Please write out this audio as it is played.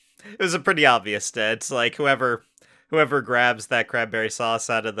It was a pretty obvious it's like whoever grabs that cranberry sauce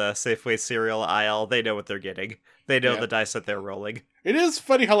out of the Safeway cereal aisle, they know what they're getting. They know Yeah. the dice that they're rolling. It is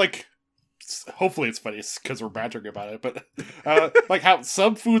funny how, like, hopefully it's funny because we're bantering about it, but like how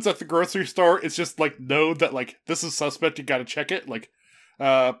some foods at the grocery store, it's just like known that like this is suspect, you gotta check it. Like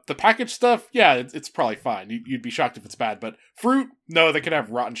the packaged stuff, yeah, it's probably fine. You'd be shocked if it's bad, but fruit, no, they can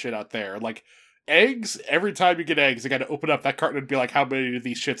have rotten shit out there. Like eggs, every time you get eggs, you gotta open up that carton and be like, how many of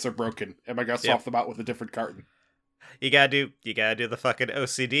these shits are broken? Am I gonna swap them out with a different carton? You gotta do the fucking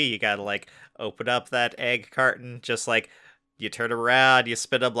OCD. You gotta like open up that egg carton, just like you turn around, you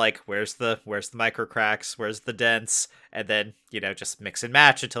spin them like where's the micro cracks, where's the dents, and then just mix and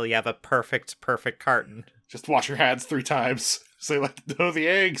match until you have a perfect carton. Just wash your hands 3 times. Say like, no, the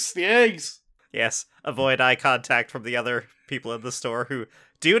eggs. Yes, avoid eye contact from the other people in the store who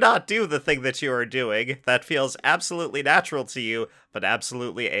do not do the thing that you are doing. That feels absolutely natural to you, but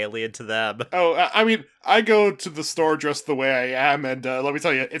absolutely alien to them. Oh, I mean, I go to the store dressed the way I am, and let me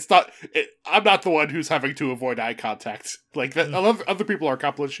tell you, I'm not the one who's having to avoid eye contact. Like, that, other people are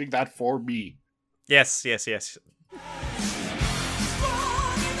accomplishing that for me. Yes.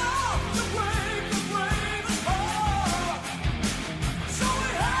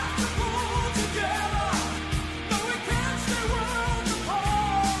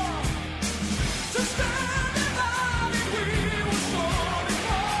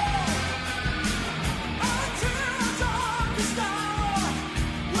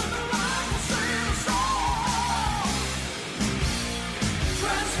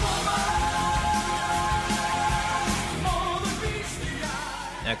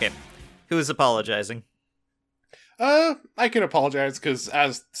 Okay, who's apologizing? I can apologize, because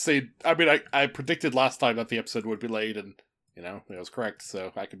I predicted last time that the episode would be late, and, it was correct,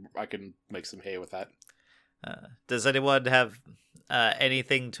 so I can make some hay with that. Does anyone have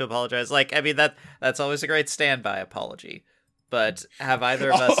anything to apologize? Like, I mean, that's always a great standby apology, but have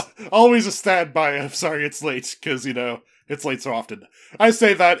either of us... Always a standby, I'm sorry it's late, because, it's late so often. I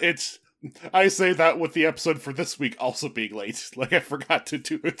say that with the episode for this week also being late. Like, I forgot to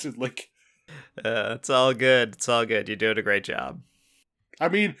do it, and, like... it's all good. It's all good. You're doing a great job. I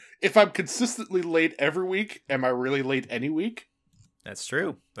mean, if I'm consistently late every week, am I really late any week? That's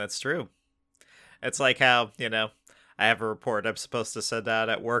true. It's like how, I have a report I'm supposed to send out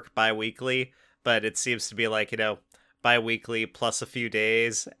at work bi-weekly, but it seems to be like, bi-weekly plus a few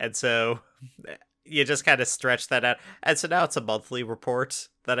days, and so you just kind of stretch that out. And so now it's a monthly report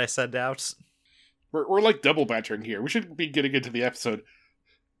that I send out. We're like double bantering here. We should be getting into the episode.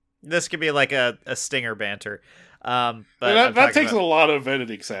 This could be like a stinger banter. But that takes a lot of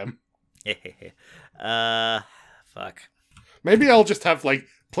editing, Sam. Fuck. Maybe I'll just have, like,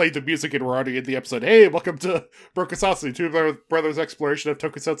 played the music and we're already in the episode. Hey, welcome to Brokasatsu, Two Brothers' exploration of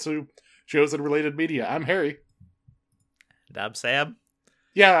tokusatsu shows and related media. I'm Harry. And I'm Sam.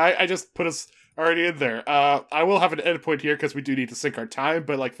 Yeah, I just put us already in there. I will have an edit point here because we do need to sync our time,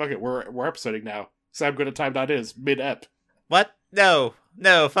 but, like, fuck it, we're episoding now. Sam, go to time.is, mid-ep. What? No,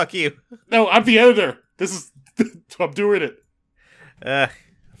 fuck you. No, I'm the editor. This is... I'm doing it.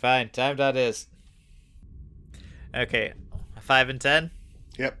 Fine, time.is. Okay, 5 and 10?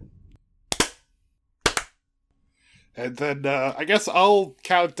 Yep. And then, I guess I'll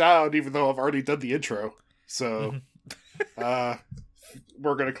count down, even though I've already done the intro. So,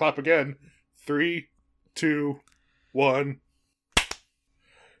 we're gonna clap again. 3, 2, 1.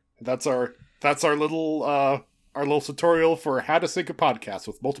 That's our little tutorial for how to sync a podcast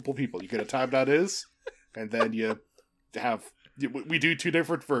with multiple people. You get a time.is, and then we do 2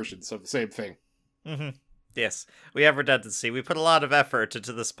 different versions of the same thing. Mm-hmm. Yes, we have redundancy. We put a lot of effort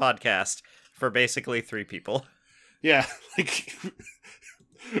into this podcast for basically 3 people. Yeah, like,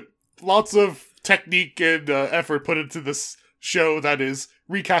 lots of technique and effort put into this show that is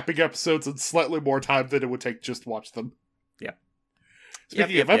recapping episodes in slightly more time than it would take just to watch them. Yep.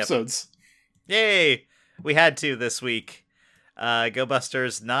 Speaking of episodes. Yay! We had 2 this week. Go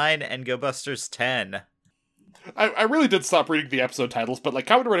Busters 9 and Go Busters 10. I really did stop reading the episode titles, but, like,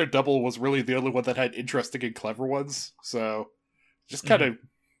 Kamen Rider Double was really the only one that had interesting and clever ones, so just kind of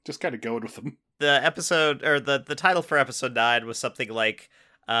going with them. The episode, or the title for episode 9 was something like,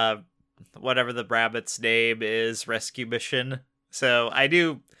 whatever the rabbit's name is, Rescue Mission. So I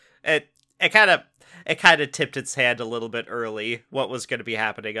knew it kind of tipped its hand a little bit early what was going to be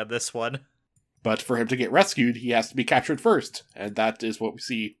happening on this one. But for him to get rescued, he has to be captured first, and that is what we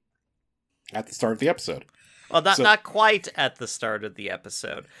see at the start of the episode. Well, not quite at the start of the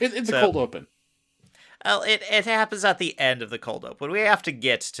episode. It's a cold open. Well, it happens at the end of the cold open. We have to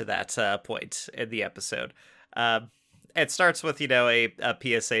get to that point in the episode. it starts with, a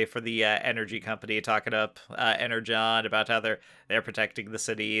PSA for the energy company talking up Energon about how they're protecting the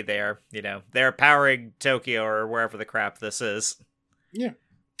city. They're powering Tokyo or wherever the crap this is. Yeah.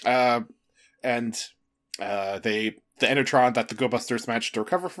 And the Enertron that the Go Busters managed to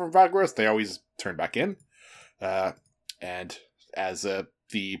recover from Vagros, they always turn back in. And as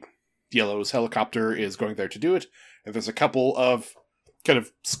the Yellow's helicopter is going there to do it, and there's a couple of kind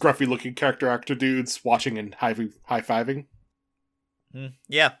of scruffy-looking character actor dudes watching and high-fiving.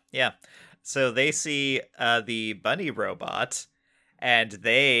 Yeah. So they see the bunny robot, and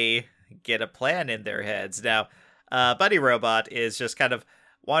they get a plan in their heads. Now, Bunny Robot is just kind of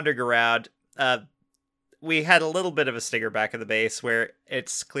wandering around. We had a little bit of a stinger back in the base where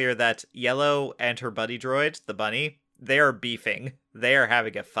it's clear that Yellow and her buddy droid, the bunny, they are beefing. They are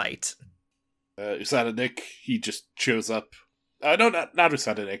having a fight. Usada Nick, he just shows up. No, not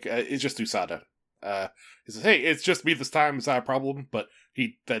Usada Nick. It's just Usada. He says, "Hey, it's just me this time. Is that a problem?" But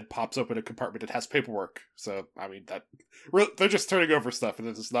he then pops open a compartment that has paperwork. So, I mean, they're just turning over stuff, and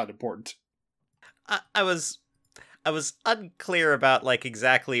it's not important. I was unclear about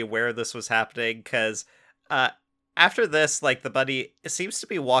exactly where this was happening because after this, the bunny seems to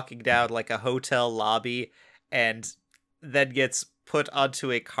be walking down a hotel lobby and then gets put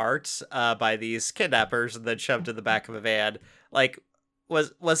onto a cart by these kidnappers and then shoved in the back of a van.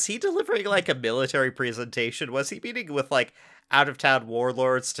 Was he delivering a military presentation? Was he meeting with out of town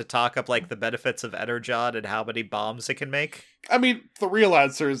warlords to talk up the benefits of Energon and how many bombs it can make? I mean, the real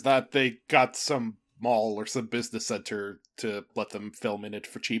answer is that they got some mall or some business center to let them film in it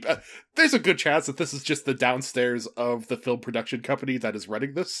for cheap. There's a good chance that this is just the downstairs of the film production company that is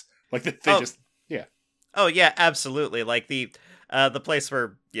running this. Yeah. Oh yeah, absolutely. The place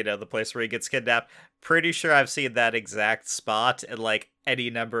where he gets kidnapped. Pretty sure I've seen that exact spot in any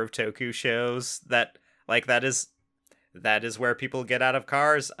number of Toku shows. That is where people get out of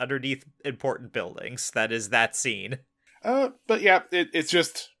cars underneath important buildings. That is that scene. But yeah, it's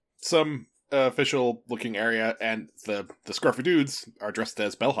just some official looking area, and the scruffy dudes are dressed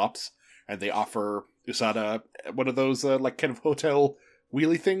as bellhops, and they offer Usada one of those kind of hotel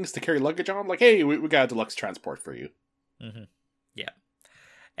wheelie things to carry luggage on. Hey, we got a deluxe transport for you. Mm-hmm. Yeah.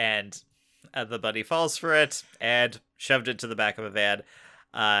 And the buddy falls for it and shoved it to the back of a van.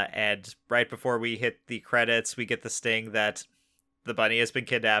 And right before we hit the credits, we get the sting that the bunny has been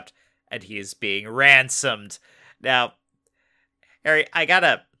kidnapped and he is being ransomed. Now, Harry, I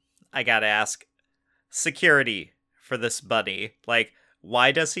gotta ask, security for this bunny.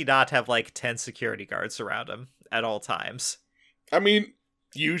 Why does he not have 10 security guards around him at all times? I mean,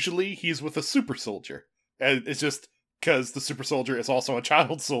 usually he's with a super soldier. And it's just because the super soldier is also a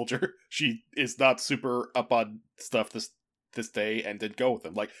child soldier. She is not super up on stuff this day and did go with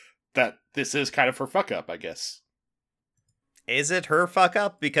him. This is kind of her fuck up, I guess. Is it her fuck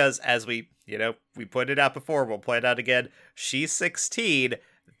up? Because as we pointed out before, we'll point out again, she's 16.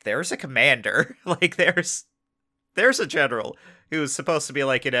 There's a commander. There's a general who's supposed to be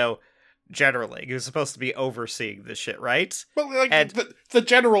generaling, who's supposed to be overseeing this shit, right? Well, the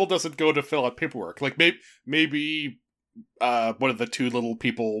general doesn't go to fill out paperwork. Maybe one of the two little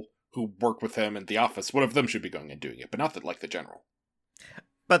people who work with him in the office, one of them should be going and doing it, but not the general.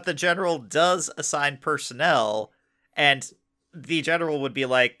 But the general does assign personnel, and the general would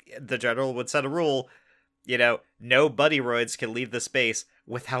set a rule, no buddyroids can leave the space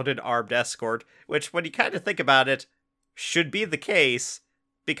without an armed escort, which, when you kind of think about it, should be the case,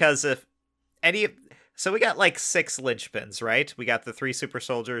 because if so we got 6 linchpins, right? We got the 3 super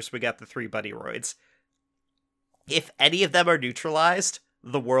soldiers, we got the 3 buddyroids. If any of them are neutralized,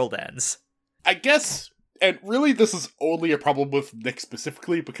 the world ends. I guess, and really this is only a problem with Nick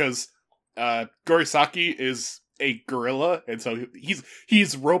specifically, because Gorisaki is a gorilla, and so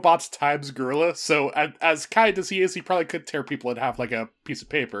he's robots times gorilla, so as kind as he is, he probably could tear people in half like a piece of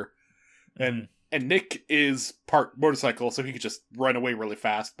paper. And Nick is part motorcycle, so he could just run away really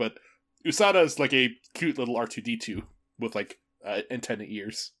fast, but Usada is a cute little R2-D2 with antenna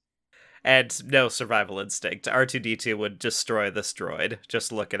ears. And no survival instinct. R2-D2 would destroy this droid,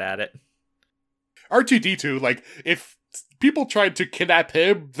 just looking at it. R2-D2, if people tried to kidnap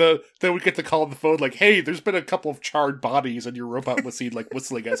him, then we get the call on the phone, hey, there's been a couple of charred bodies, and your robot was seen,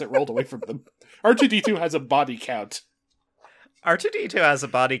 whistling as it rolled away from them. R2-D2 has a body count. R2-D2 has a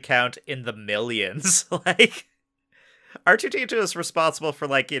body count in the millions. R2-D2 is responsible for,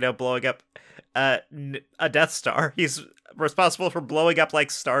 blowing up a Death Star. He's responsible for blowing up,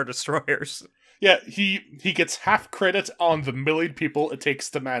 Star Destroyers. Yeah, he gets half credit on the million people it takes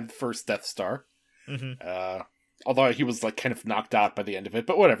to man the first Death Star. Mm-hmm. Although he was, kind of knocked out by the end of it,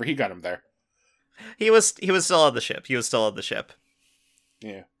 but whatever, he got him there. He was still on the ship. He was still on the ship.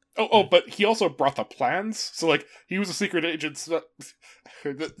 Yeah. Oh, but he also brought the plans. So, like, he was a secret agent. So,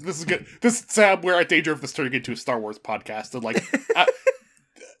 this is good. Sam, we're at danger of this turning into a Star Wars podcast. And, like,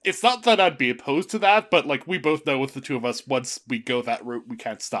 it's not that I'd be opposed to that, but, like, we both know with the two of us, once we go that route, we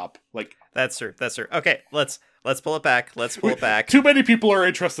can't stop. Like, That's true. Okay, let's pull it back. Too many people are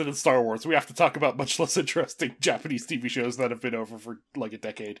interested in Star Wars. We have to talk about much less interesting Japanese TV shows that have been over for, like, a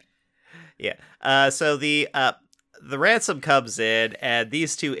decade. Yeah. So the ransom comes in, and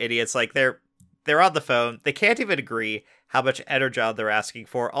these two idiots, like, they're on the phone. They can't even agree how much Energon they're asking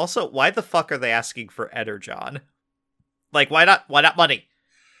for. Also, why the fuck are they asking for Energon? Like, why not money?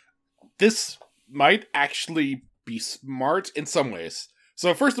 This might actually be smart in some ways.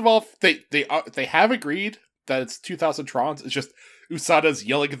 So first of all, they have agreed that it's 2,000 trons. It's just Usada's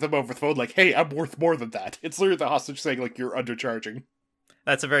yelling at them over the phone, like, "Hey, I'm worth more than that." It's literally the hostage saying, like, "You're undercharging."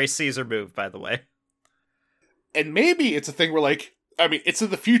 That's a very Caesar move, by the way. And maybe it's a thing where, like, I mean, it's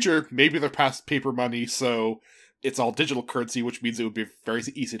in the future. Maybe they're past paper money, so it's all digital currency, which means it would be very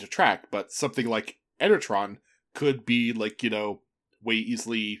easy to track. But something like Enertron could be, like, way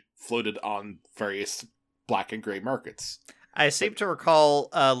easily floated on various black and gray markets. I seem to recall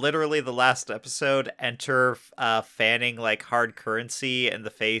literally the last episode Enter fanning like hard currency in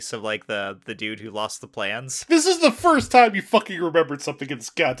the face of like the dude who lost the plans. This is the first time you fucking remembered something in this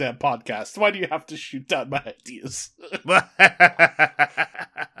goddamn podcast. Why do you have to shoot down my ideas? I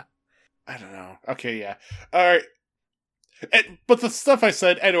don't know. Okay, yeah. Alright. But the stuff I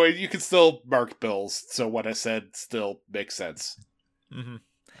said, anyway, you can still mark bills, so what I said still makes sense. Mm-hmm.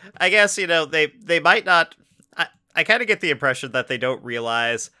 I guess, they might not... I kind of get the impression that they don't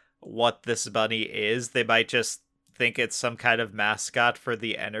realize what this money is. They might just think it's some kind of mascot for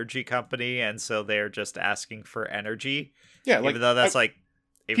the energy company, and so they're just asking for energy. Yeah, like, even though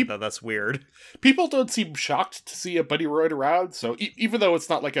that's weird. People don't seem shocked to see a buddy ride around, so even though it's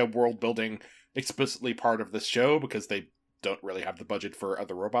not like a world building explicitly part of this show, because they don't really have the budget for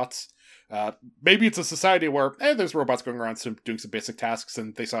other robots. Maybe it's a society where there's robots going around doing some basic tasks,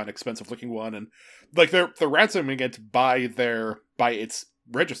 and they saw an expensive looking one, and like they're ransoming it by its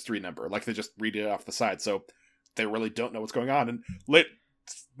registry number. Like they just read it off the side, so they really don't know what's going on. And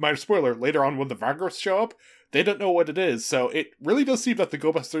minor spoiler, later on when the Vanguards show up, they don't know what it is. So it really does seem that the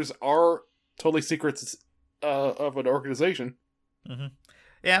Go Busters are totally secrets of an organization. Mm-hmm.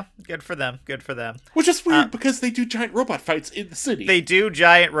 Yeah, good for them. Which is weird because they do giant robot fights in the city. They do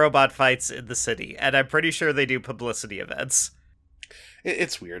giant robot fights in the city, and I'm pretty sure they do publicity events.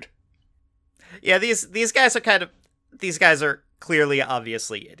 It's weird. Yeah, these guys are clearly,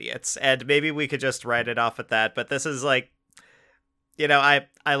 obviously idiots, and maybe we could just write it off at that. But this is like, I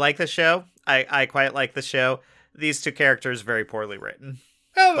like the show. I quite like the show. These two characters very poorly written.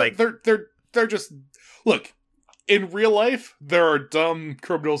 Like they're just look. In real life, there are dumb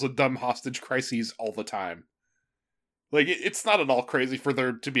criminals and dumb hostage crises all the time. Like, it's not at all crazy for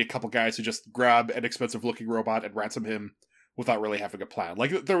there to be a couple guys who just grab an expensive-looking robot and ransom him without really having a plan.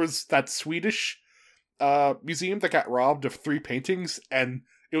 Like, there was that Swedish museum that got robbed of 3 paintings, and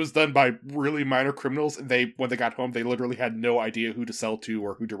it was done by really minor criminals, and when they got home, they literally had no idea who to sell to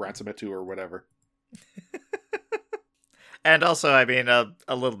or who to ransom it to or whatever. And also, I mean, a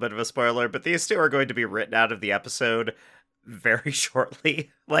little bit of a spoiler, but these two are going to be written out of the episode very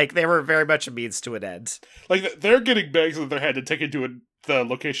shortly. Like, they were very much a means to an end. Like, they're getting bags in their head and taken to the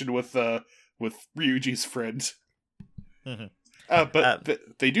location with Ryuji's friend. Mm-hmm. But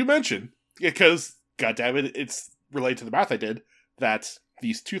they do mention, because, goddammit, it's related to the math I did, that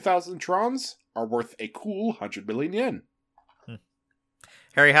these 2,000 trons are worth a cool 100 million yen.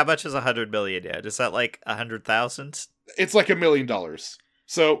 Harry, how much is 100 million yen? Is that like 100,000? It's like $1 million.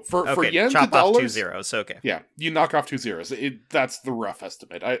 So for yen chop to dollars, off 2 zeros. Okay. Yeah, you knock off 2 zeros. That's the rough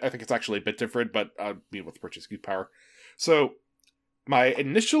estimate. I think it's actually a bit different, but I mean with purchasing power. So my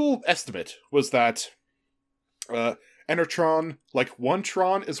initial estimate was that Enertron, like 1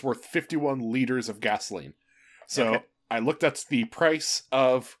 tron, is worth 51 liters of gasoline. So okay. I looked at the price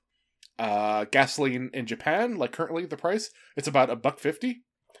of gasoline in Japan, like currently the price. It's about $1.50.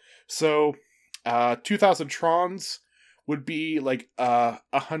 So 2,000 trons would be like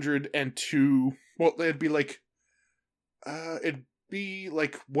 102. Well, it'd be like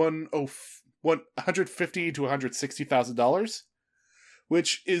 150 to $160,000,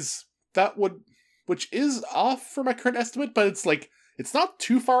 which is off for my current estimate, but it's not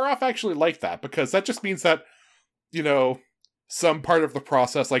too far off actually like that, because that just means that some part of the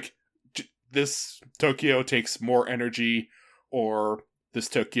process, like this Tokyo takes more energy, or this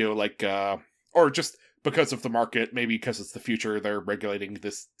Tokyo or just because of the market, maybe because it's the future, they're regulating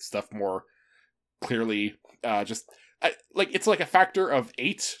this stuff more clearly it's like a factor of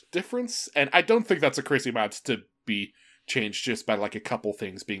 8 difference, and I don't think that's a crazy amount to be changed just by like a couple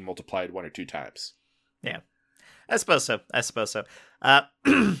things being multiplied 1 or 2 times. Yeah. I suppose so.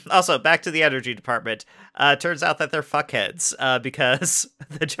 Also, back to the energy department. Turns out that they're fuckheads because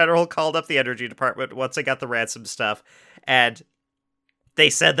the general called up the energy department once they got the ransom stuff, and they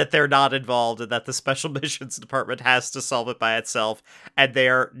said that they're not involved and that the special missions department has to solve it by itself, and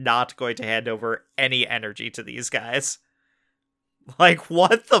they're not going to hand over any energy to these guys. Like,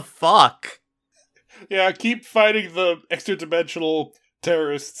 what the fuck? Yeah, keep fighting the extra-dimensional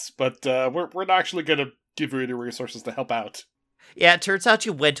terrorists, but we're not actually going to give you any resources to help out. Yeah, it turns out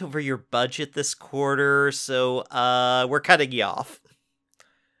you went over your budget this quarter, so we're cutting you off.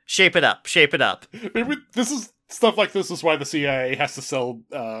 Shape it up. Maybe this is stuff like this is why the CIA has to sell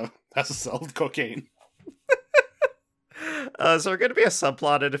cocaine. So we're going to be a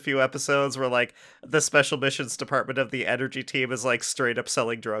subplot in a few episodes where, like, the special missions department of the energy team is, like, straight up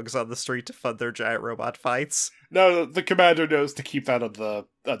selling drugs on the street to fund their giant robot fights. No, the commander knows to keep that on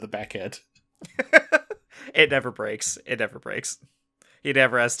the back end. It never breaks. He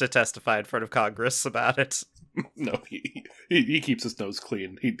never has to testify in front of Congress about it. No, he keeps his nose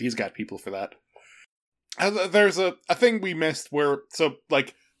clean. He's got people for that. There's a thing we missed where, so,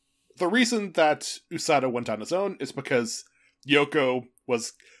 like, the reason that Usada went on his own is because Yoko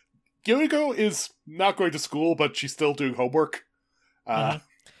is not going to school, but she's still doing homework.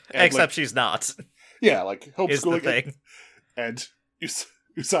 Except she's not. Yeah, like, homeschooling. Is the thing. And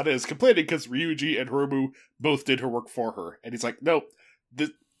Usada is complaining because Ryuji and Hiromu both did her work for her. And he's like, no,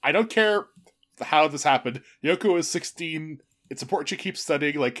 I don't care how this happened. Yoko is 16. It's important she keeps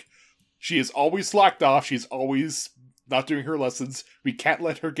studying. Like, she is always slacked off. She's always not doing her lessons. We can't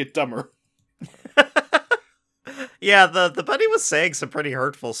let her get dumber. Yeah, the buddy was saying some pretty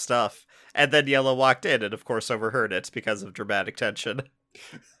hurtful stuff. And then Yellow walked in and, of course, overheard it because of dramatic tension.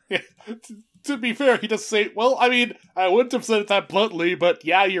 Yeah. To be fair, he does say, well, I mean, I wouldn't have said it that bluntly, but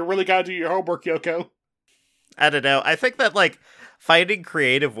yeah, you really gotta do your homework, Yoko. I don't know. I think that, like, finding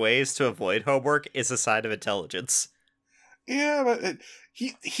creative ways to avoid homework is a sign of intelligence. Yeah, but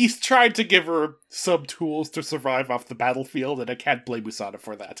he's tried to give her some tools to survive off the battlefield, and I can't blame Usada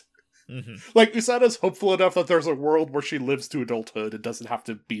for that. Mm-hmm. Like, Usada's hopeful enough that there's a world where she lives to adulthood and doesn't have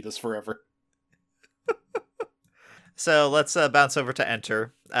to be this forever. So let's bounce over to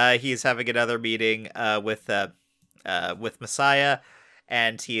Enter. He's having another meeting with Messiah,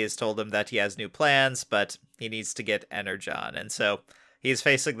 and he has told him that he has new plans, but he needs to get Energon. And so he's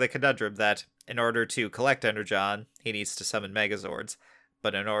facing the conundrum that in order to collect Energon, he needs to summon Megazords.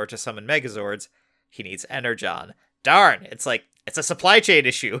 But in order to summon Megazords, he needs Energon. Darn! It's a supply chain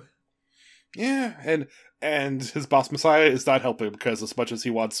issue. Yeah, and his boss Messiah is not helping because as much as he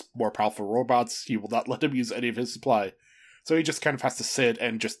wants more powerful robots, he will not let him use any of his supply. So he just kind of has to sit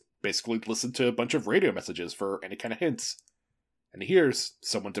and just basically listen to a bunch of radio messages for any kind of hints. And he hears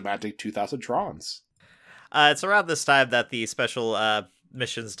someone demanding 2,000 Trons. It's around this time that the special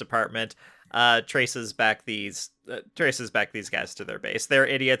missions department traces back these guys to their base. They're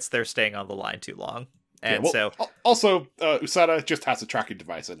idiots. They're staying on the line too long. And also, Usada just has a tracking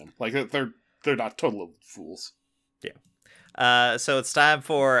device in him. Like, they're not total fools. Yeah. So it's time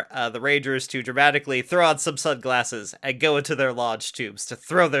for the Rangers to dramatically throw on some sunglasses and go into their launch tubes to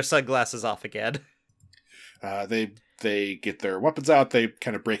throw their sunglasses off again. They get their weapons out. They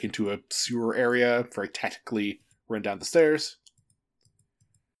kind of break into a sewer area, very tactically run down the stairs.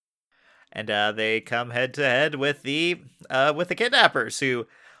 And they come head to head with the kidnappers, who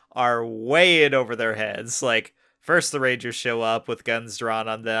are way in over their heads. Like, first the Rangers show up with guns drawn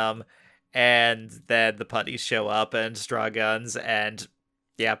on them, and then the putties show up and draw guns, and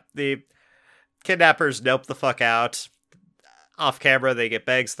yeah, the kidnappers nope the fuck out. Off camera, they get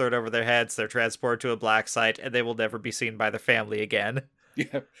bags thrown over their heads, they're transported to a black site, and they will never be seen by their family again.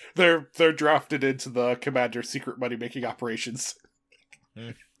 Yeah, they're drafted into the commander's secret money-making operations.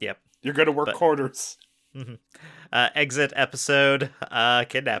 Yep. You're gonna work quarters. Mm-hmm. Exit episode,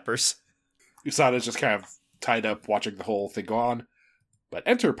 kidnappers. Usada's just kind of tied up watching the whole thing go on. But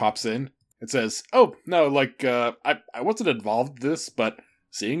Enter pops in and says, oh, no, like, I wasn't involved in this, but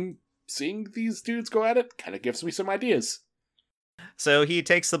seeing these dudes go at it kind of gives me some ideas. So he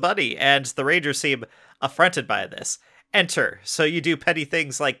takes the buddy, and the Rangers seem affronted by this. Enter, so you do petty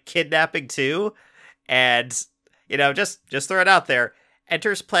things like kidnapping too? And, just throw it out there.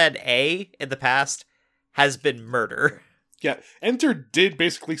 Enter's plan A in the past has been murder. Yeah, Enter did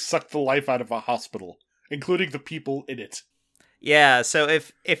basically suck the life out of a hospital, including the people in it. Yeah, so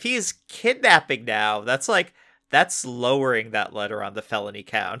if he's kidnapping now, that's lowering that letter on the felony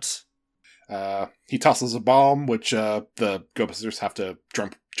count. He tosses a bomb, which the Go-Busters have to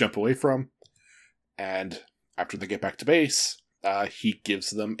jump away from. And after they get back to base, he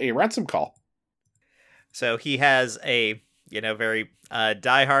gives them a ransom call. So he has a, very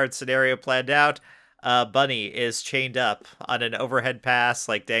diehard scenario planned out. Bunny is chained up on an overhead pass,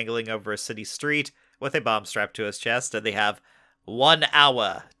 like dangling over a city street, with a bomb strapped to his chest, and they have 1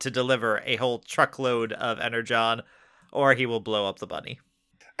 hour to deliver a whole truckload of Energon, or he will blow up the bunny.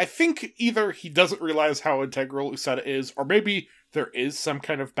 I think either he doesn't realize how integral USADA is, or maybe there is some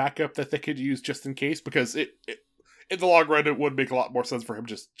kind of backup that they could use just in case, because it in the long run, it would make a lot more sense for him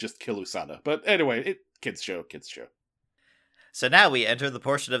just kill USADA. But anyway, kids show. So now we enter the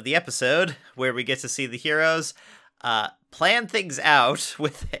portion of the episode where we get to see the heroes plan things out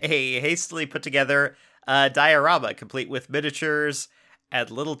with a hastily put together diorama, complete with miniatures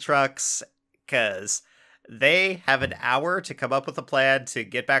and little trucks, because they have an hour to come up with a plan to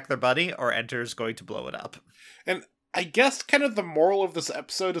get back their bunny, or Enter's going to blow it up. And I guess kind of the moral of this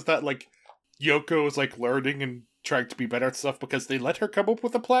episode is that, like, Yoko is, like, learning and trying to be better at stuff because they let her come up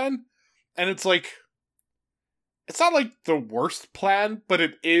with a plan. And it's like, it's not like the worst plan, but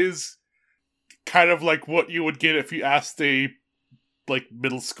it is kind of like what you would get if you asked a, like,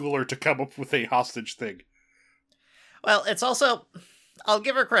 middle schooler to come up with a hostage thing. Well, it's also, I'll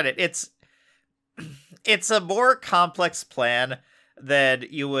give her credit, it's a more complex plan than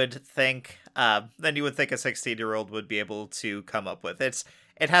you would think a 16-year-old would be able to come up with.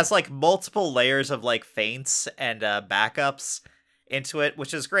 It has like multiple layers of like feints and backups into it,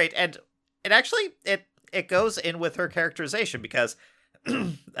 which is great. And it actually it goes in with her characterization, because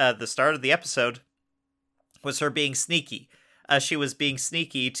the start of the episode was her being sneaky. She was being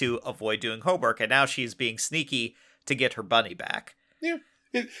sneaky to avoid doing homework, and now she's being sneaky to get her bunny back. Yeah.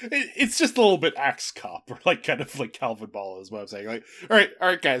 It's just a little bit Axe Cop, or like kind of like Calvin Ball is what I'm saying. Like, all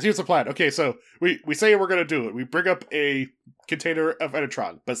right, guys, here's the plan. Okay, so we say we're gonna do it. We bring up a container of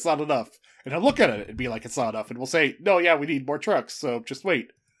Enertron, but it's not enough. And he'll look at it and be like, it's not enough. And we'll say, no, yeah, we need more trucks, so just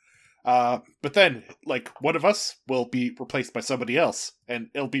wait. But then, like, one of us will be replaced by somebody else, and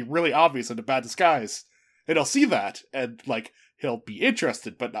it'll be really obvious in a bad disguise. And he'll see that, and like, he'll be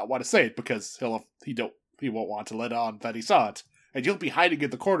interested, but not want to say it because he won't want to let on that he saw it. And you'll be hiding in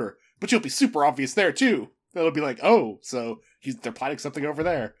the corner, but you'll be super obvious there too. It'll be like, oh, so they're planning something over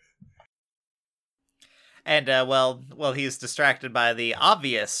there. And well, he's distracted by the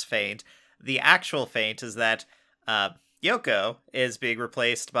obvious feint. The actual feint is that Yoko is being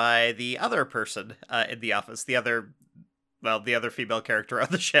replaced by the other person in the office, the other female character on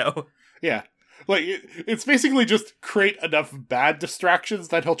the show. Yeah. Like, it's basically just create enough bad distractions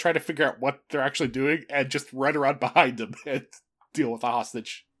that he'll try to figure out what they're actually doing and just run around behind them and deal with a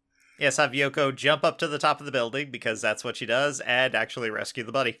hostage. Yes, have Yoko jump up to the top of the building, because that's what she does, and actually rescue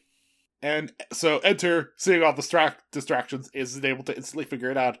the buddy. And so Enter, seeing all the distractions, isn't able to instantly figure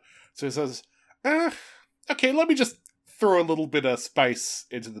it out. So he says, okay, let me just throw a little bit of spice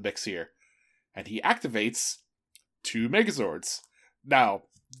into the mix here. And he activates 2 Megazords. Now,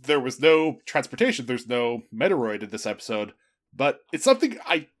 there was no transportation, there's no Metoroid in this episode, but it's something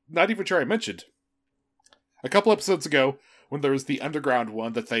I'm not even sure I mentioned. A couple episodes ago, when there was the underground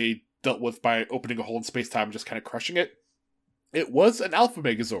one that they dealt with by opening a hole in space-time and just kind of crushing it, it was an Alpha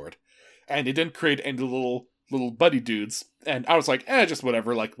Megazord, and it didn't create any little buddy dudes, and I was like, just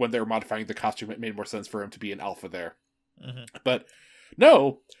whatever, like, when they were modifying the costume, it made more sense for him to be an Alpha there. Mm-hmm. But,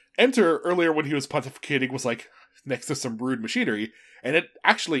 no, Enter, earlier when he was pontificating, was like, next to some rude machinery, and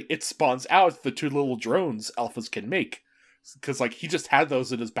it spawns out the 2 little drones Alphas can make, because, like, he just had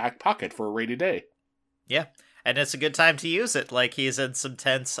those in his back pocket for a rainy day. Yeah. And it's a good time to use it. Like, he's in some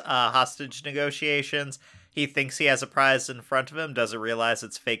tense hostage negotiations. He thinks he has a prize in front of him, doesn't realize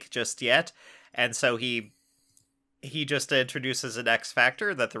it's fake just yet. And so he just introduces an X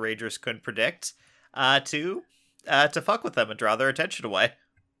factor that the Rangers couldn't predict to fuck with them and draw their attention away.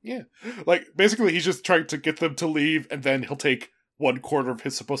 Yeah. Like, basically, he's just trying to get them to leave, and then he'll take 1/4 of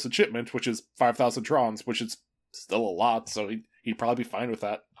his supposed shipment, which is 5,000 Trons, which is still a lot, so he'd probably be fine with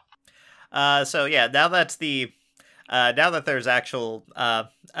that. So yeah, now that there's actual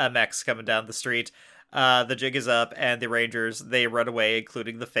mechs coming down the street, the jig is up, and the Rangers, they run away,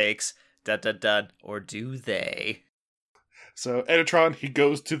 including the fakes. Dun dun dun. Or do they? So Enertron, he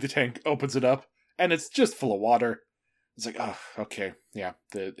goes to the tank, opens it up, and it's just full of water. It's like, oh, okay, yeah,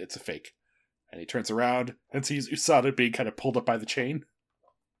 it's a fake. And he turns around and sees USADA being kind of pulled up by the chain.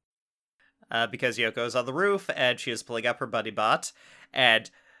 Because Yoko's on the roof, and she is pulling up her buddy bot, and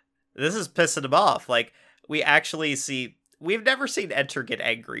this is pissing him off. Like, we've never seen Enter get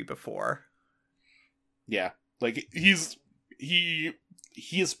angry before. Yeah, like, he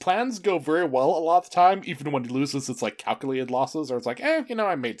his plans go very well a lot of the time. Even when he loses, it's like calculated losses, or it's like,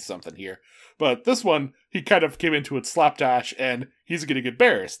 I made something here. But this one, he kind of came into it slapdash, and he's getting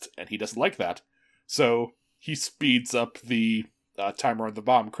embarrassed, and he doesn't like that. So he speeds up the timer on the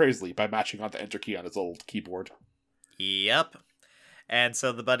bomb crazily by matching on the enter key on his old keyboard. Yep. And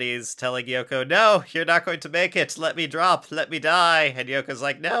so the buddy's telling Yoko, no, you're not going to make it. Let me drop. Let me die. And Yoko's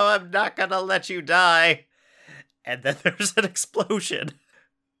like, no, I'm not going to let you die. And then there's an explosion.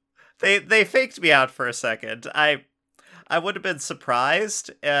 They faked me out for a second. I would have been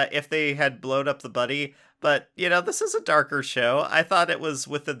surprised if they had blown up the buddy. But, this is a darker show. I thought it was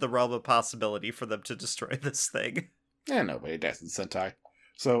within the realm of possibility for them to destroy this thing. Yeah, nobody dies in Sentai.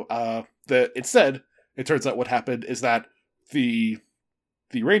 So, instead, it turns out what happened is that the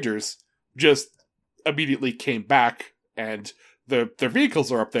Rangers just immediately came back, and their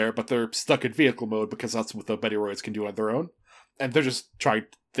vehicles are up there, but they're stuck in vehicle mode because that's what the Bettyroids can do on their own. And they're just trying.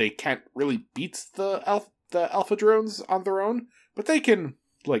 They can't really beat the Alpha drones on their own, but they can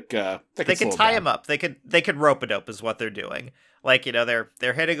they can tie them up. They can rope-a-dope is what they're doing. They're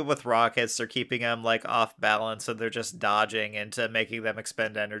hitting them with rockets. They're keeping them off balance, and they're just dodging into making them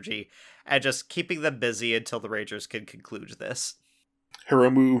expend energy and just keeping them busy until the Rangers can conclude this.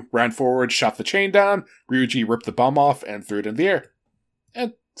 Hiromu ran forward, shot the chain down, Ryuji ripped the bomb off and threw it in the air.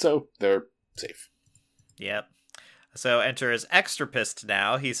 And so they're safe. Yep. So Enter is extra pissed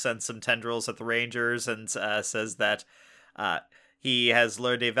now. He sends some tendrils at the Rangers and says that he has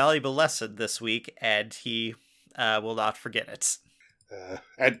learned a valuable lesson this week, and he will not forget it.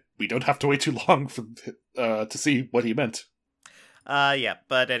 And we don't have to wait too long to see what he meant. Yeah,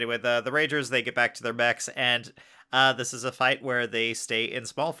 but anyway, the Rangers, they get back to their mechs, and this is a fight where they stay in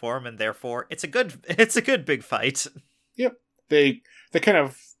small form, and therefore it's a good big fight. Yep. They kind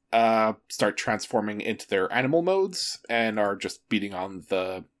of start transforming into their animal modes and are just beating on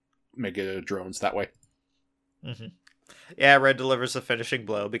the mega drones that way. Mm-hmm. Yeah, Red delivers a finishing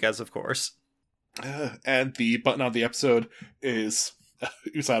blow because, of course. And the button on the episode is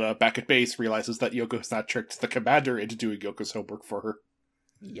Usada back at base realizes that Yoko has not tricked the commander into doing Yoko's homework for her.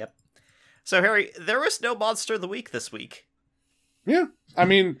 Yep. So, Harry, there was no Monster of the Week this week. Yeah, I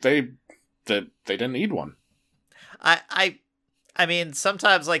mean, they didn't need one. I mean,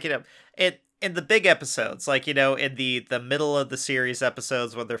 sometimes, in the big episodes, in the middle of the series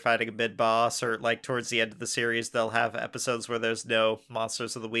episodes when they're fighting a mid-boss, or, towards the end of the series, they'll have episodes where there's no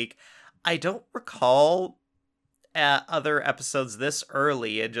Monsters of the Week. I don't recall other episodes this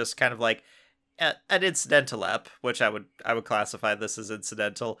early and just kind of an incidental ep, which I would classify this as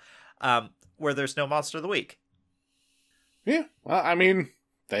incidental, where there's no Monster of the Week. Yeah, well, I mean,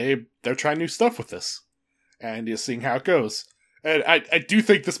 they're trying new stuff with this, and you're seeing how it goes. And I do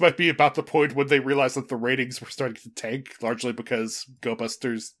think this might be about the point when they realized that the ratings were starting to tank, largely because Go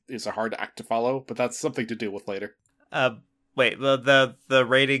Busters is a hard act to follow, but that's something to deal with later. Wait, the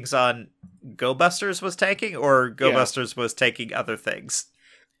ratings on Go Busters was tanking, or Go Busters was taking other things?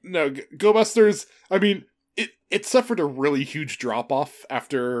 No, Go Busters, I mean, it suffered a really huge drop-off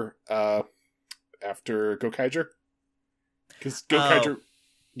after Gokaiger. Because Gokaiger... Oh.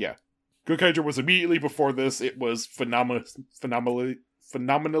 Yeah. Gokaiger was immediately before this. It was phenomenally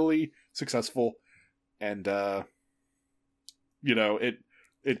successful. And,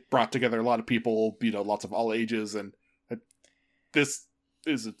 it brought together a lot of people, lots of all ages, and this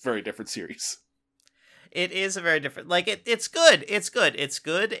is a very different series. It is a very different... it's good. It's good. It's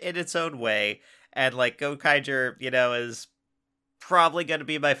good in its own way. And, Gokaiger, is probably going to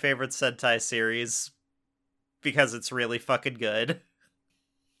be my favorite Sentai series because it's really fucking good.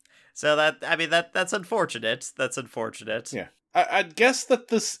 So that's unfortunate. That's unfortunate. Yeah. I'd guess that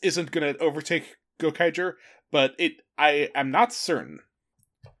this isn't going to overtake Gokaiger, but I'm not certain.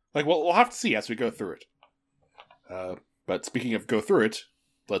 We'll have to see as we go through it. But speaking of go through it,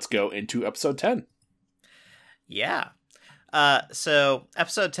 let's go into episode 10. Yeah. So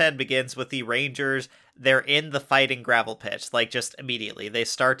episode 10 begins with the Rangers. They're in the fighting gravel pit, just immediately. They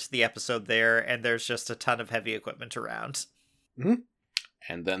start the episode there, and there's just a ton of heavy equipment around. Mm-hmm.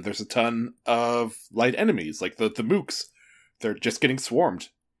 And then there's a ton of light enemies, the mooks. They're just getting swarmed.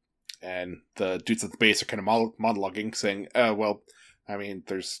 And the dudes at the base are kind of monologuing, saying,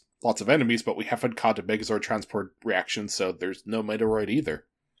 there's lots of enemies, but we haven't caught a Megazord transport reaction, so there's no Metoroid either.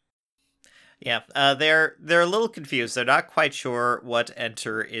 Yeah, they're a little confused. They're not quite sure what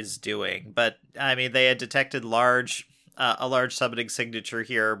Enter is doing, but they had detected a large summoning signature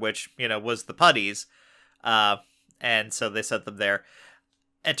here, which was the putties, and so they sent them there.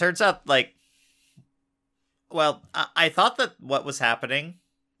 It turns out, I thought that what was happening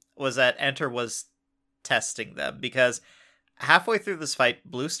was that Enter was testing them, because halfway through this fight,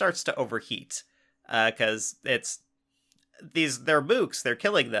 Blue starts to overheat because they're mooks, they're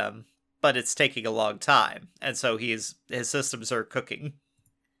killing them, but it's taking a long time, and so his systems are cooking.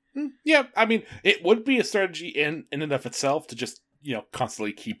 Yeah, I mean, it would be a strategy in and of itself to just,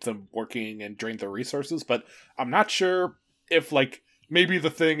 constantly keep them working and drain their resources, but I'm not sure if, maybe the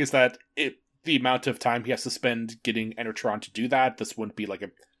thing is that the amount of time he has to spend getting Enertron to do that, this wouldn't be,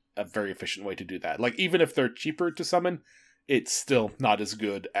 a very efficient way to do that. Even if they're cheaper to summon, it's still not as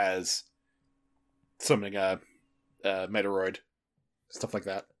good as summoning a Metoroid, stuff like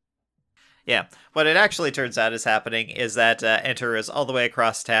that. Yeah, what it actually turns out is happening is that Enter is all the way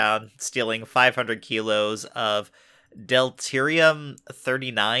across town, stealing 500 kilos of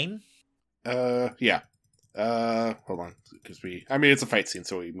Delterium-39. Yeah. Hold on, because it's a fight scene,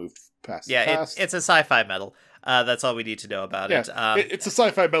 so we moved past. Yeah, it's a sci-fi metal. That's all we need to know about it. It's a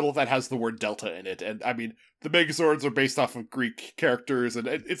sci-fi metal that has the word Delta in it, and the Megazords are based off of Greek characters, and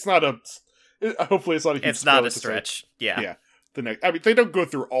it's not a. Hopefully, it's not a huge. It's not a stretch. Yeah. Yeah. They don't go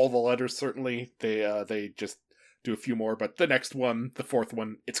through all the letters. Certainly, they just do a few more. But the next one, the fourth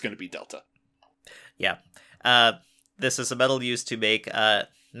one, it's going to be Delta. Yeah. This is a metal used to make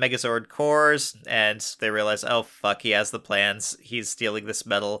Megazord cores, and they realize, oh fuck, he has the plans. He's stealing this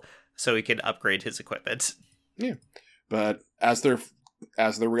metal so he can upgrade his equipment. Yeah, but as they're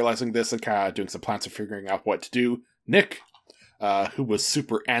realizing this and kind of doing some plans of figuring out what to do, Nick, who was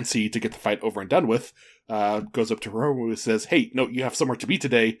super antsy to get the fight over and done with, goes up to Hiromu and says, "Hey, no, you have somewhere to be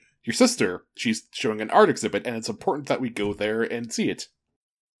today. Your sister, she's showing an art exhibit, and it's important that we go there and see it."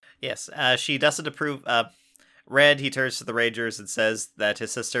 Yes, she doesn't approve. Red, he turns to the Rangers and says that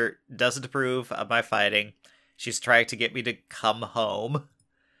his sister doesn't approve of my fighting. She's trying to get me to come home.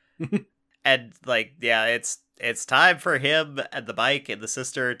 And, it's time for him and the bike and the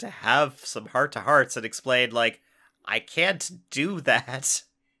sister to have some heart-to-hearts and explain, I can't do that.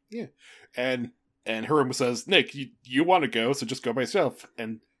 Yeah. And Hiromu says, "Nick, you want to go, so just go by yourself."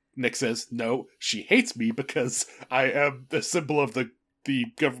 And Nick says, "No, she hates me because I am the symbol of the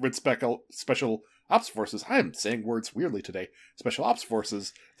government special ops forces." I am saying words weirdly today. Special ops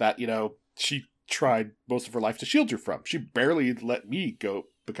forces that, she tried most of her life to shield you from. She barely let me go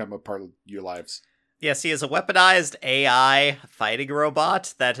become a part of your lives. Yes, he is a weaponized AI fighting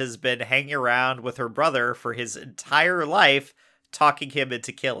robot that has been hanging around with her brother for his entire life, talking him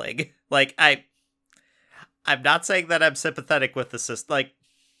into killing. I'm not saying that I'm sympathetic with the sister.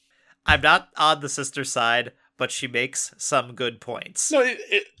 I'm not on the sister's side, but she makes some good points. No,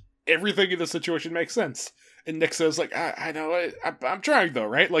 everything in the situation makes sense. And Nick says, I know, I'm trying though,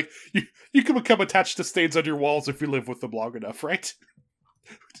 right? You can become attached to stains on your walls if you live with them long enough, right?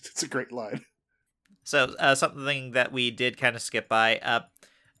 It's a great line. So, something that we did kind of skip by,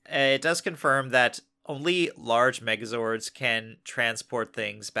 it does confirm that only large Megazords can transport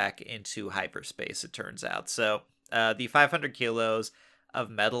things back into hyperspace, it turns out. So, the 500 kilos of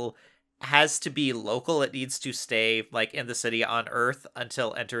metal has to be local. It needs to stay, in the city on Earth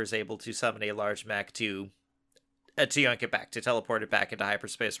until Enter is able to summon a large mech to yank it back, to teleport it back into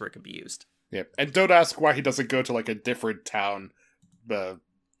hyperspace where it can be used. Yeah, and don't ask why he doesn't go to, a different town to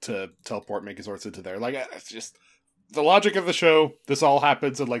teleport Megazords into there. It's just the logic of the show. This all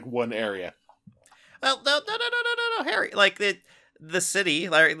happens in, one area. Well, no, Harry. The city,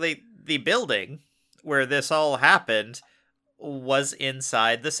 the building where this all happened was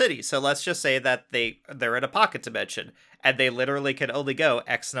inside the city. So let's just say that they're in a pocket dimension, and they literally can only go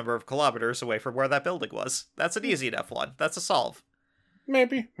X number of kilometers away from where that building was. That's an easy enough one. That's a solve.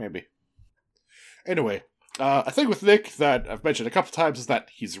 Maybe. Anyway, I think with Nick that I've mentioned a couple times is that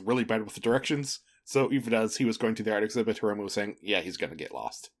he's really bad with the directions. So even as he was going to the art exhibit, Hiromu was saying, yeah, he's going to get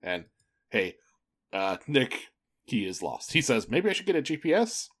lost. And hey, Nick, he is lost. He says, maybe I should get a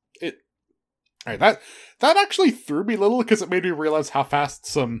GPS. All right, that actually threw me a little because it made me realize how fast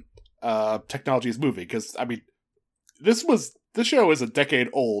some technology is moving. Because this show is a decade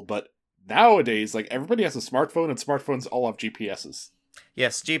old, but nowadays, everybody has a smartphone, and smartphones all have GPSs.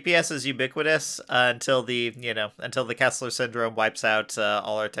 Yes, GPS is ubiquitous until the Kessler syndrome wipes out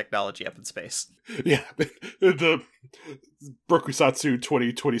all our technology up in space. Yeah, the Brokusatsu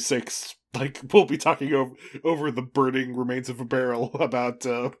 2026. We'll be talking over the burning remains of a barrel about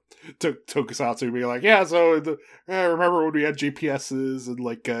Tokusatsu being yeah, so remember when we had GPSs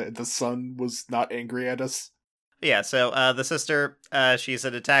and the sun was not angry at us? Yeah, so the sister, she's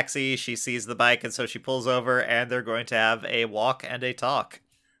in a taxi, she sees the bike, and so she pulls over, and they're going to have a walk and a talk.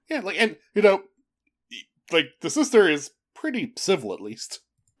 Yeah, and, the sister is pretty civil, at least.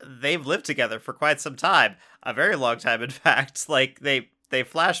 They've lived together for quite some time. A very long time, in fact. They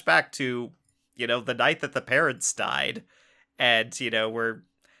flash back to, the night that the parents died, and, where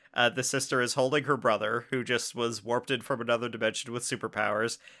the sister is holding her brother, who just was warped in from another dimension with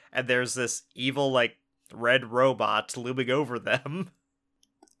superpowers, and there's this evil, like, red robot looming over them.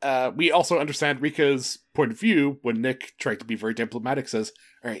 We also understand Rika's point of view when Nick, trying to be very diplomatic, says,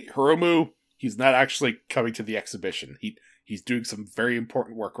 all right, Hiromu, he's not actually coming to the exhibition. He's doing some very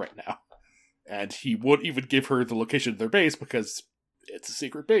important work right now. And he won't even give her the location of their base because it's a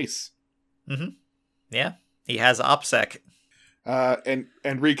secret base. Mm-hmm. Yeah, he has OPSEC.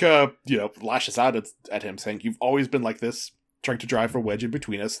 And Rika, lashes out at him, saying, you've always been like this, trying to drive a wedge in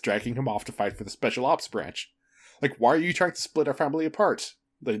between us, dragging him off to fight for the Special Ops branch. Like, why are you trying to split our family apart?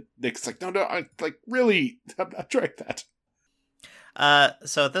 Nick's like, no, I'm not trying that.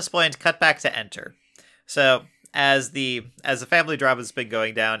 So at this point, cut back to Enter. So as the family drama's been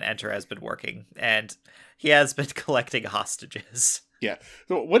going down, Enter has been working, and he has been collecting hostages. Yeah.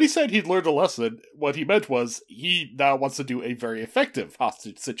 So when he said he'd learned a lesson, what he meant was he now wants to do a very effective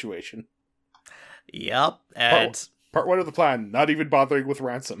hostage situation. Yep. And part one of the plan, not even bothering with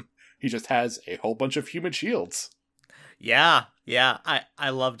ransom. He just has a whole bunch of human shields. Yeah. I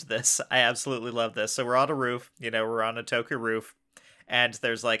loved this. I absolutely love this. So we're on a roof, we're on a Toku roof, and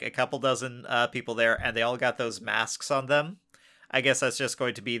there's like a couple dozen people there, and they all got those masks on them. I guess that's just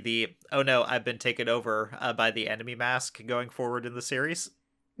going to be the, oh no, I've been taken over by the enemy mask going forward in the series.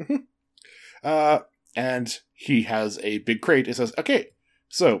 And he has a big crate. It says, okay,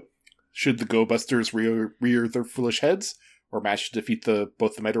 so should the Go Busters rear their foolish heads, or manage to defeat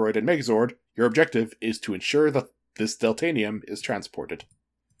both the Metaloid and Megazord, your objective is to ensure that this Deltanium is transported.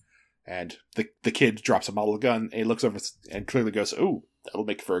 And the kid drops a model gun, and he looks over and clearly goes, oh, that'll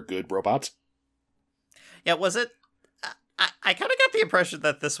make for a good robot. Yeah, was it? I kind of got the impression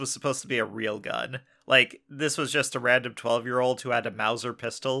that this was supposed to be a real gun. Like, this was just a random 12-year-old who had a Mauser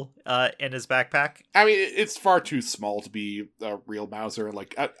pistol in his backpack. I mean, it's far too small to be a real Mauser.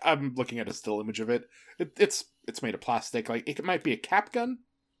 Like, I'm looking at a still image of it. It's made of plastic. Like, it might be a cap gun,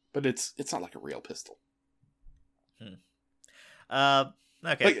 but it's not like a real pistol.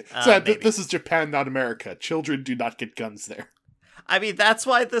 Okay. This is Japan, not America. Children do not get guns there. I mean, that's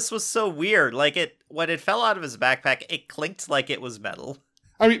why this was so weird. Like, when it fell out of his backpack, it clinked like it was metal.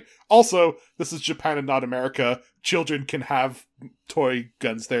 I mean, also, this is Japan and not America. Children can have toy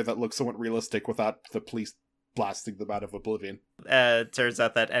guns there that look somewhat realistic without the police blasting them out of oblivion. Turns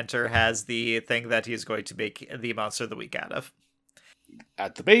out that Enter has the thing that he's going to make the Monster of the Week out of.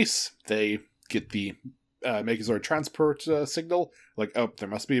 At the base, they get the Megazord transport signal. Like, oh, there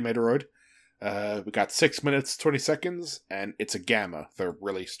must be a Metaloid. We got 6 minutes, 20 seconds, and it's a Gamma. They're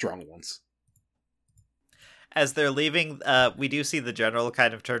really strong ones. As they're leaving, we do see the general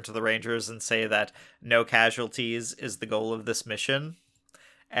kind of turn to the Rangers and say that no casualties is the goal of this mission.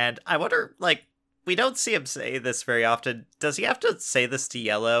 And I wonder, like, we don't see him say this very often. Does he have to say this to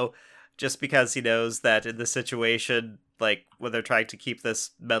Yellow just because he knows that in this situation, like, when they're trying to keep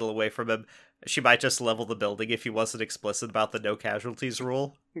this metal away from him, she might just level the building if he wasn't explicit about the no casualties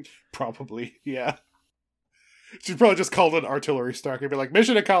rule? Probably, yeah. She'd probably just call it an artillery stack and be like,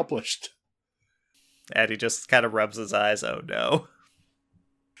 mission accomplished. And he just kind of rubs his eyes, oh no.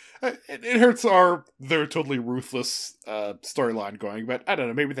 It hurts their totally ruthless storyline going, but I don't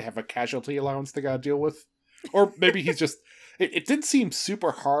know, maybe they have a casualty allowance they gotta deal with. Or maybe he's just... It didn't seem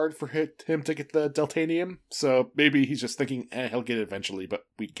super hard for him to get the Deltanium, so maybe he's just thinking, he'll get it eventually, but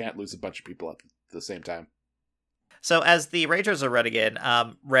we can't lose a bunch of people at the same time. So as the Rangers are running in,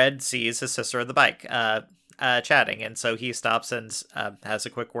 Red sees his sister on the bike chatting, and so he stops and has a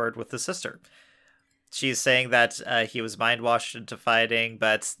quick word with his sister. She's saying that he was mind-washed into fighting,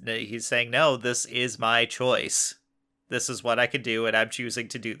 but he's saying, no, this is my choice. This is what I can do, and I'm choosing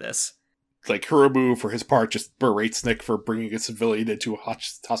to do this. Like, Hiromu, for his part, just berates Nick for bringing a civilian into a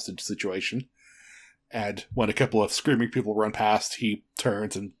hostage situation. And when a couple of screaming people run past, he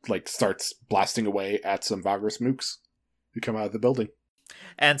turns and, like, starts blasting away at some Vagras mooks who come out of the building.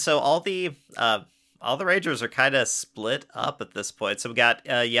 And so all the Rangers are kind of split up at this point. So we got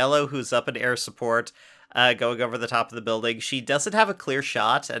Yellow, who's up in air support, going over the top of the building. She doesn't have a clear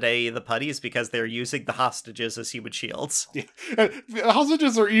shot at any of the putties because they're using the hostages as human shields. Yeah. The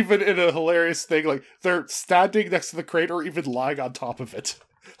hostages are even in a hilarious thing. Like, they're standing next to the crate or even lying on top of it.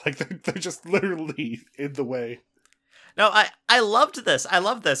 Like, they're just literally in the way. No, I loved this. I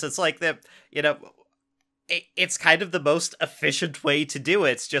love this. It's like it's kind of the most efficient way to do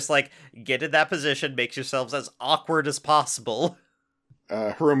it. It's just like, get in that position, make yourselves as awkward as possible.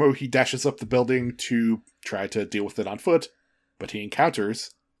 Hiromu, he dashes up the building to try to deal with it on foot, but he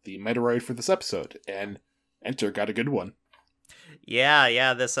encounters the Metaloid for this episode, and Enter got a good one.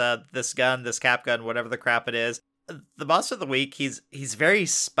 Yeah, this gun, this cap gun, whatever the crap it is, the monster of the week, he's very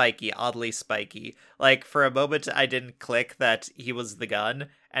spiky, oddly spiky. Like, for a moment I didn't click that he was the gun,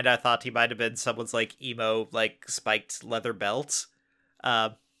 and I thought he might have been someone's like emo like spiked leather belt. uh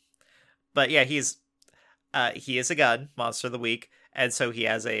but yeah, he is a gun, monster of the week, and so he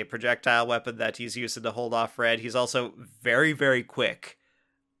has a projectile weapon that he's using to hold off Red. He's also very, very quick.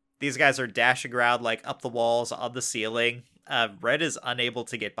 These guys are dashing around like up the walls, on the ceiling. Red is unable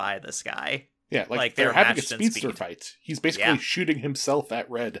to get by this guy. Yeah, like they're they're having a matched in speedster speed. fight. He's basically Yeah. shooting himself at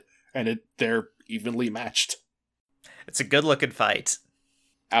Red, and they're evenly matched. It's a good looking fight.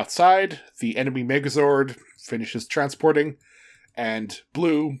 Outside, the enemy Megazord finishes transporting, and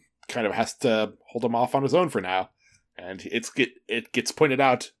Blue kind of has to hold him off on his own for now. And it gets pointed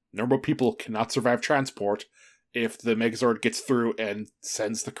out, normal people cannot survive transport. If the Megazord gets through and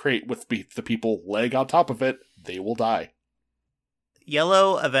sends the crate with the people leg on top of it, they will die.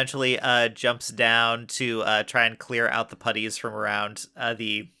 Yellow eventually jumps down to try and clear out the putties from around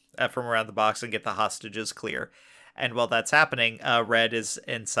the box and get the hostages clear. And while that's happening, Red is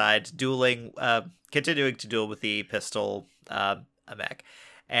inside dueling, continuing to duel with the pistol mech,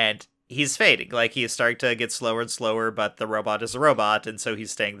 and he's fading. Like, he's starting to get slower and slower, but the robot is a robot, and so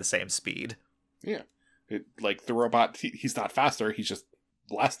he's staying the same speed. Yeah, like the robot, he's not faster. He's just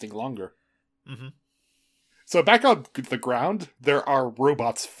lasting longer. Mm-hmm. So back on the ground, there are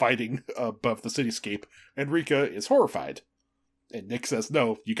robots fighting above the cityscape, and Rika is horrified. And Nick says,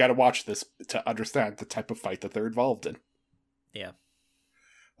 no, you gotta watch this to understand the type of fight that they're involved in. Yeah.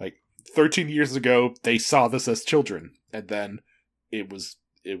 Like, 13 years ago, they saw this as children, and then it was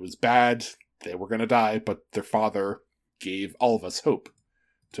bad, they were gonna die, but their father gave all of us hope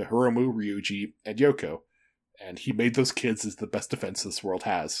to Hiromu, Ryuji, and Yoko, and he made those kids as the best defense this world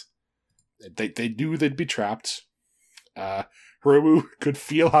has. They knew they'd be trapped. Hiromu could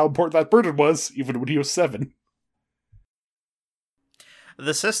feel how important that burden was, even when he was 7.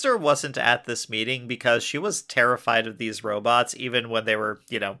 The sister wasn't at this meeting because she was terrified of these robots, even when they were,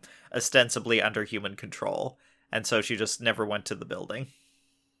 ostensibly under human control. And so she just never went to the building.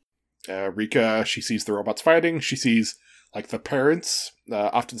 Rika, she sees the robots fighting. She sees, like, the parents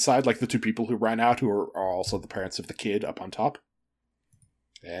off to the side, like the 2 people who ran out, who are also the parents of the kid up on top.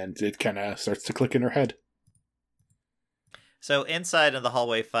 And it kind of starts to click in her head. So inside in the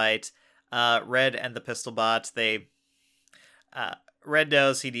hallway fight, Red and the pistol bot, Red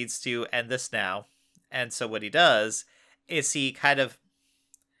knows he needs to end this now. And so what he does is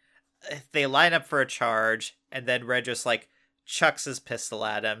they line up for a charge, and then Red just, chucks his pistol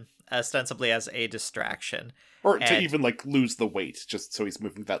at him, ostensibly as a distraction. Or to even, lose the weight, just so he's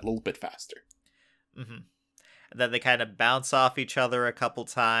moving that little bit faster. Mm-hmm. And then they kind of bounce off each other a couple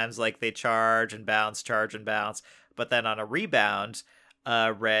times, like they charge and bounce. But then on a rebound,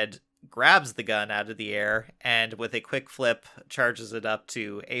 Red grabs the gun out of the air and with a quick flip charges it up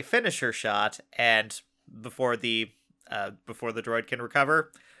to a finisher shot, and before the droid can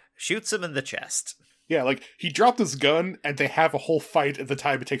recover, shoots him in the chest. Yeah, he dropped his gun and they have a whole fight at the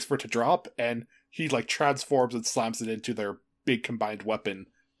time it takes for it to drop, and he transforms and slams it into their big combined weapon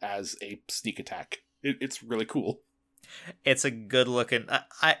as a sneak attack. It's really cool. It's a good looking.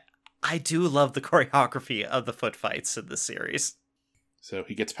 I do love the choreography of the foot fights in this series. So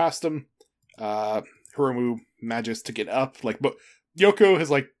he gets past him. Hiromu manages to get up. But Yoko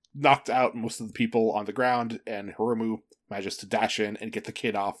has knocked out most of the people on the ground, and Hiromu manages to dash in and get the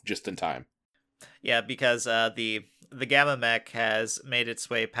kid off just in time. Yeah, because the Gamma Mech has made its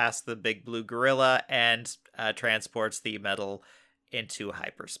way past the big blue gorilla and transports the metal into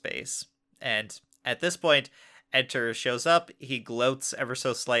hyperspace. And at this point, Enter shows up, he gloats ever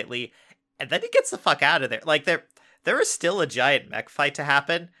so slightly, and then he gets the fuck out of there. There is still a giant mech fight to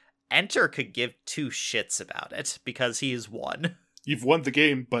happen. Enter could give 2 shits about it, because he's won. You've won the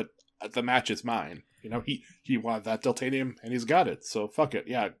game, but the match is mine. He wanted that Deltanium, and he's got it, so fuck it.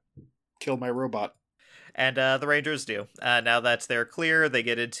 Yeah, kill my robot. And the Rangers do. Now that they're clear, they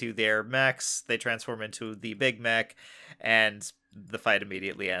get into their mechs, they transform into the big mech, and the fight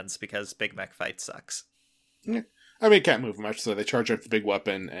immediately ends because big mech fight sucks. Yeah. I mean, it can't move much, so they charge up the big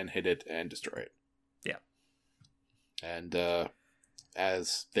weapon and hit it and destroy it. Yeah. And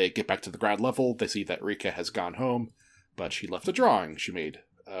as they get back to the ground level, they see that Rika has gone home, but she left a drawing she made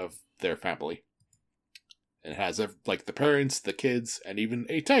of their family. And it has the parents, the kids, and even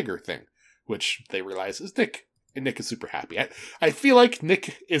a tiger thing, which they realize is Nick. And Nick is super happy. I feel like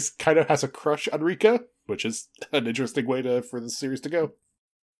Nick is kind of has a crush on Rika, which is an interesting way for the series to go.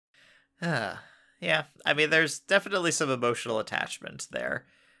 Yeah, I mean, there's definitely some emotional attachment there.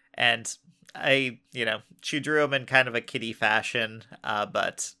 And she drew him in kind of a kiddie fashion,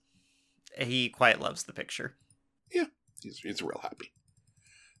 but he quite loves the picture. Yeah, he's real happy.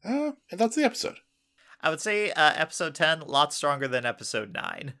 And that's the episode. I would say episode 10, a lot stronger than episode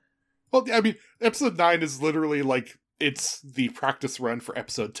 9. Well, I mean, episode 9 is literally like, it's the practice run for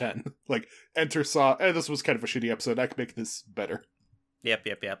episode 10. Like, Enter saw, this was kind of a shitty episode, I could make this better. Yep.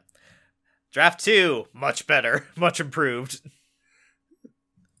 Draft 2, much better, much improved.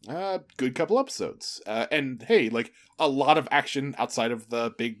 Good couple episodes. And hey, like, a lot of action outside of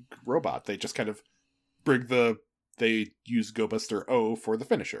the big robot. They just kind of they use Go Buster O for the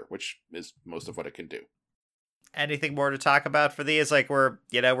finisher, which is most of what it can do. Anything more to talk about for these? Like, we're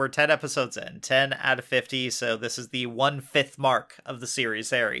 10 episodes in, 10 out of 50, so this is the 1/5 mark of the series,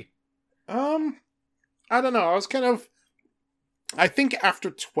 Harry. I don't know. I think after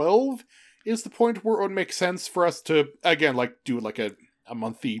 12 is the point where it would make sense for us to, again, like, do like a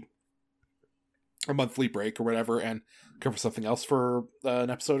monthly break or whatever and cover something else for an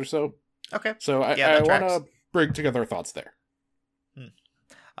episode or so. Okay. So I want to bring together our thoughts there.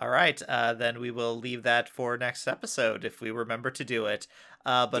 All right, then we will leave that for next episode if we remember to do it.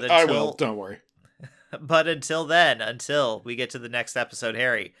 But until, I will, don't worry. But until then, until we get to the next episode,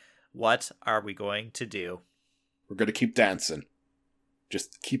 Harry, what are we going to do? We're going to keep dancing.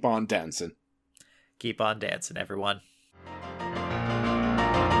 Just keep on dancing. Keep on dancing, everyone.